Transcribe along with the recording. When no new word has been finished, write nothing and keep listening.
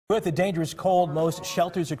With the dangerous cold, most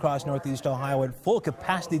shelters across Northeast Ohio at full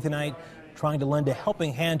capacity tonight, trying to lend a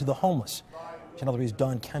helping hand to the homeless. Channel 3's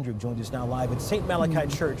Dawn Kendrick joins us now live at St.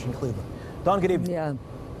 Malachi Church in Cleveland. Dawn, good evening. Yeah.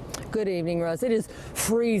 Good evening, Russ. It is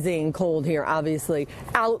freezing cold here, obviously,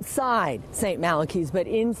 outside St. Malachi's, but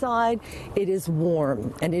inside it is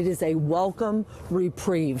warm, and it is a welcome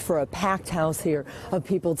reprieve for a packed house here of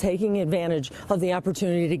people taking advantage of the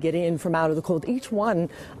opportunity to get in from out of the cold. Each one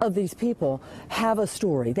of these people have a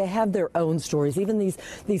story. They have their own stories. Even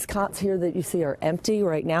these cots here that you see are empty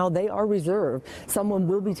right now. They are reserved. Someone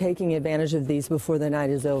will be taking advantage of these before the night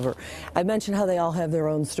is over. I mentioned how they all have their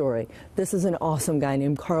own story. This is an awesome guy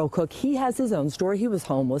named Carl Cook. He has his own story. He was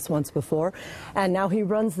homeless once before, and now he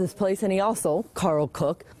runs this place, and he also, Carl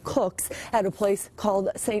Cook, cooks at a place called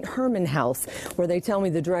St. Herman House, where they tell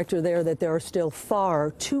me, the director there, that there are still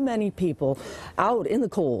far too many people out in the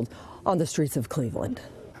cold on the streets of Cleveland.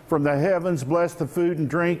 From the heavens, bless the food and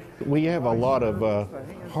drink. We have a lot of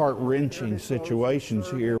heart-wrenching situations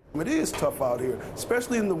here. It is tough out here,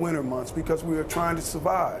 especially in the winter months, because we are trying to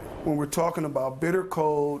survive. When we're talking about bitter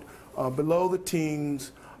cold, below the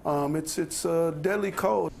teens, it's deadly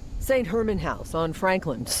cold. St. Herman House on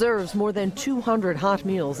Franklin serves more than 200 hot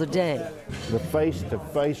meals a day. The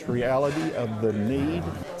face-to-face reality of the need.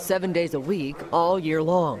 7 days a week, all year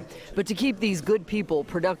long. But to keep these good people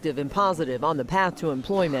productive and positive on the path to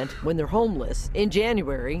employment when they're homeless, in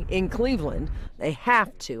January in Cleveland, they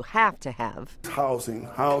have to have housing.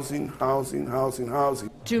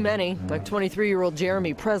 Too many, like 23-year-old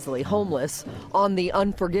Jeremy Presley, homeless on the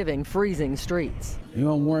unforgiving, freezing streets. You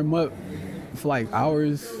don't warm up for like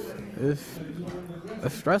hours. It's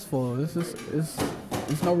stressful.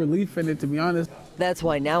 There's no relief in it, to be honest. That's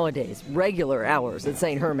why nowadays regular hours at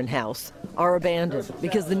St. Herman House are abandoned,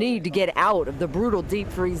 because the need to get out of the brutal deep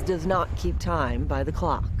freeze does not keep time by the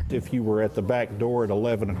clock. If you were at the back door at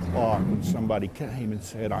 11 o'clock and somebody came and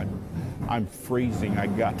said, I'm freezing, I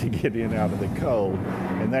got to get in out of the cold,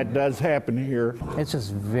 and that does happen here. It's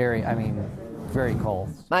just very cold.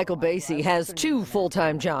 Michael Basie has 2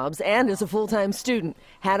 full-time jobs and is a full-time student.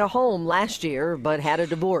 Had a home last year, but had a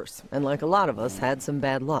divorce. And like a lot of us, had some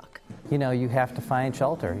bad luck. You know, you have to find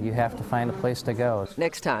shelter. You have to find a place to go.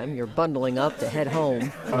 Next time you're bundling up to head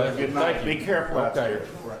home, Good night. Be careful out there.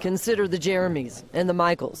 consider the Jeremys and the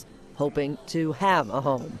Michaels, hoping to have a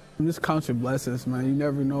home. This counts your blessings, man. You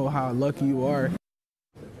never know how lucky you are.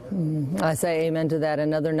 I say amen to that.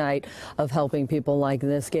 Another night of helping people like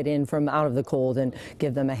this get in from out of the cold and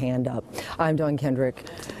give them a hand up. I'm Dawn Kendrick,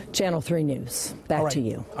 Channel 3 News. Back to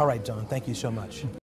you. All right, Dawn. Thank you so much.